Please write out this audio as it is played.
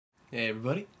Hey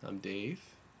everybody, I'm Dave,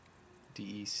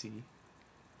 DEC,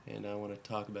 and I want to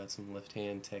talk about some left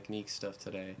hand technique stuff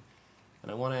today. And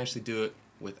I want to actually do it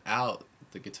without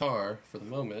the guitar for the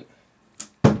moment.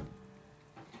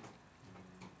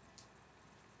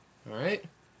 Alright,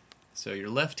 so your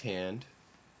left hand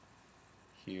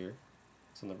here,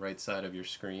 it's on the right side of your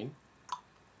screen.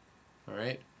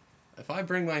 Alright, if I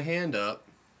bring my hand up,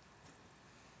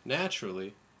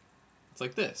 naturally, it's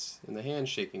like this, in the hand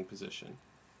shaking position.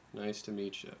 Nice to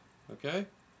meet you. Okay?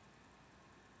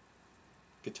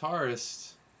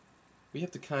 Guitarists, we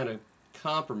have to kind of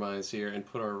compromise here and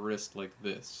put our wrist like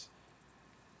this.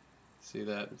 See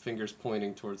that? Fingers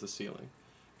pointing towards the ceiling.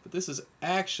 But this is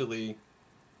actually,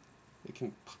 it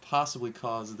can possibly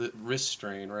cause the wrist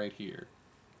strain right here.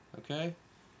 Okay?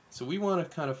 So we want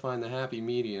to kind of find the happy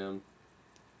medium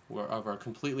of our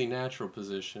completely natural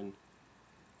position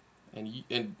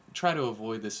and try to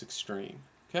avoid this extreme.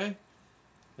 Okay?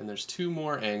 And there's two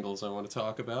more angles I want to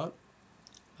talk about.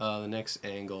 The next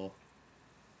angle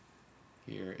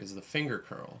here is the finger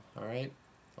curl. Alright?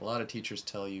 A lot of teachers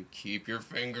tell you, keep your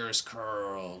fingers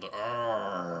curled.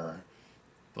 Arr.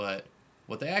 But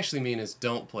what they actually mean is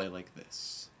don't play like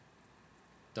this.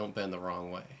 Don't bend the wrong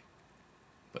way.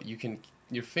 But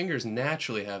your fingers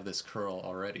naturally have this curl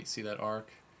already. See that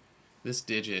arc? This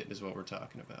digit is what we're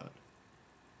talking about.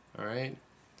 Alright?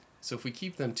 So if we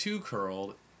keep them too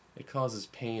curled, it causes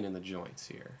pain in the joints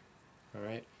here.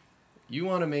 Alright? You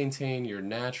want to maintain your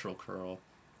natural curl,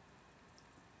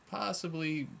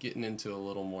 possibly getting into a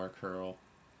little more curl,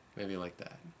 maybe like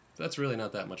that. That's really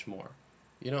not that much more.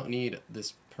 You don't need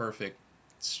this perfect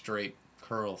straight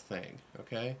curl thing,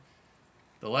 okay?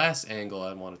 The last angle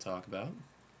I want to talk about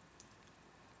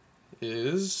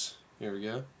is, here we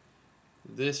go,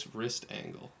 this wrist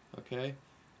angle, okay?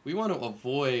 We want to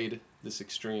avoid this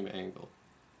extreme angle.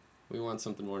 We want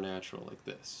something more natural like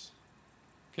this.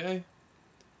 Okay?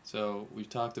 So we've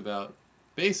talked about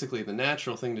basically the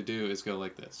natural thing to do is go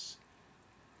like this.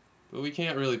 But we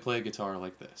can't really play guitar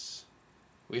like this.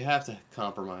 We have to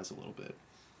compromise a little bit.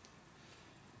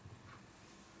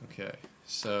 Okay,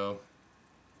 so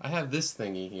I have this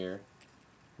thingy here.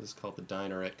 This is called the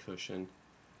dineret cushion.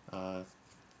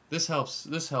 This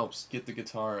helps get the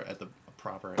guitar at the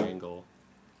proper angle.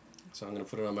 So I'm going to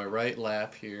put it on my right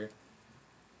lap here.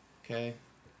 Okay,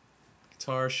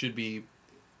 guitar should be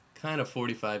kind of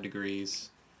 45 degrees.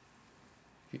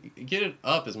 Get it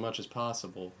up as much as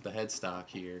possible, the headstock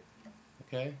here.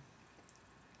 Okay.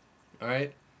 All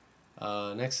right.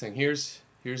 Next thing, here's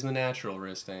the natural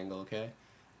wrist angle. Okay,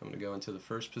 I'm gonna go into the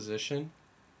first position,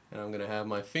 and I'm gonna have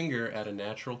my finger at a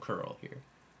natural curl here.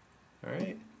 All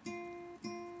right.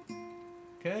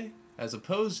 Okay, as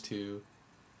opposed to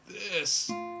this.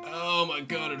 Oh my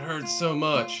God, it hurts so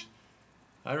much.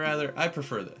 I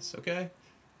prefer this, okay?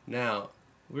 Now,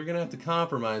 we're going to have to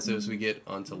compromise as we get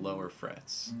onto lower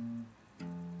frets.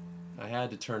 I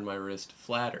had to turn my wrist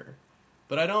flatter,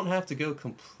 but I don't have to go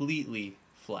completely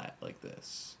flat like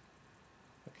this,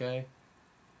 okay?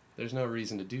 There's no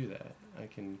reason to do that. I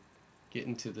can get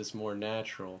into this more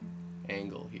natural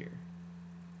angle here,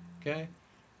 okay?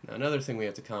 Now, another thing we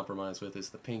have to compromise with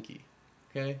is the pinky,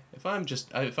 okay? If I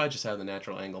just have the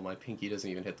natural angle, my pinky doesn't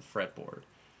even hit the fretboard.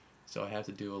 So I have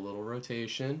to do a little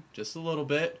rotation, just a little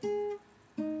bit,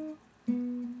 and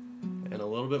a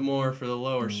little bit more for the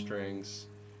lower strings.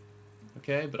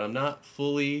 Okay, but I'm not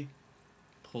fully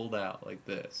pulled out like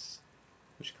this,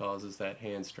 which causes that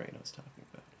hand strain I was talking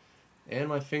about. And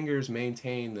my fingers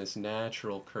maintain this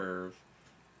natural curve,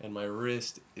 and my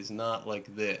wrist is not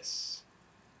like this.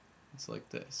 It's like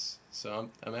this. So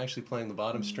I'm actually playing the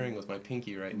bottom string with my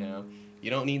pinky right now. You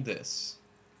don't need this.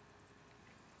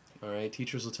 Alright,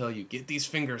 teachers will tell you, get these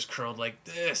fingers curled like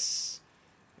this,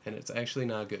 and it's actually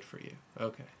not good for you.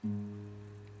 Okay.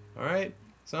 Alright,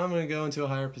 so I'm going to go into a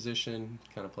higher position,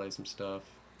 kind of play some stuff.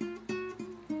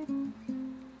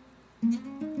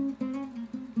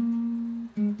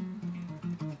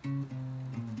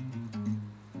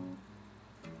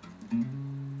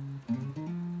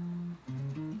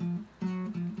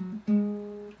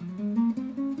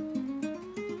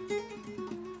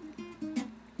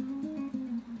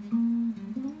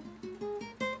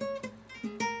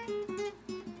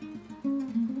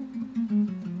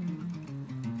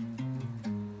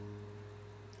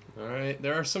 Alright,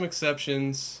 there are some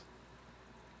exceptions,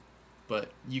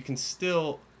 but you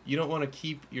don't want to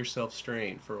keep yourself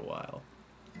strained for a while.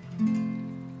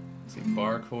 See,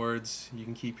 bar chords, you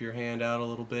can keep your hand out a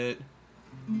little bit.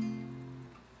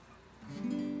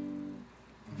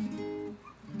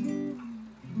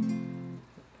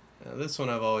 Now, this one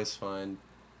I've always found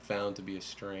to be a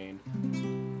strain.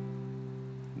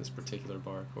 this particular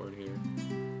bar chord here.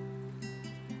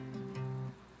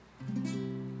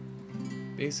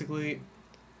 Basically,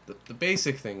 the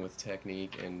basic thing with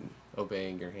technique and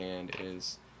obeying your hand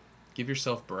is give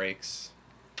yourself breaks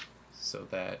so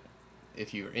that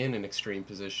if you're in an extreme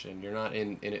position, you're not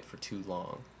in it for too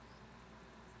long.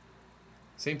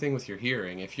 Same thing with your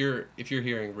hearing. If you're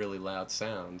hearing really loud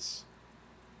sounds,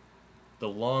 the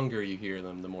longer you hear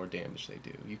them, the more damage they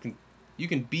do. You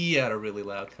can be at a really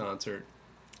loud concert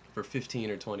for 15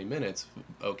 or 20 minutes,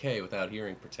 okay, without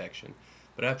hearing protection.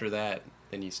 But after that,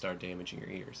 then you start damaging your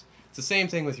ears. It's the same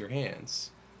thing with your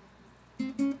hands.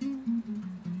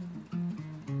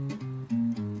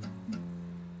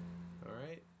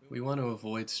 Alright? We want to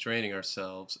avoid straining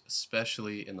ourselves,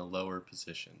 especially in the lower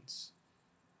positions.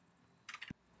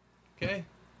 Okay,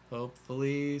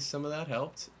 hopefully some of that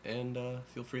helped, and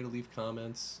feel free to leave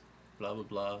comments, blah blah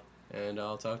blah, and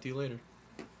I'll talk to you later.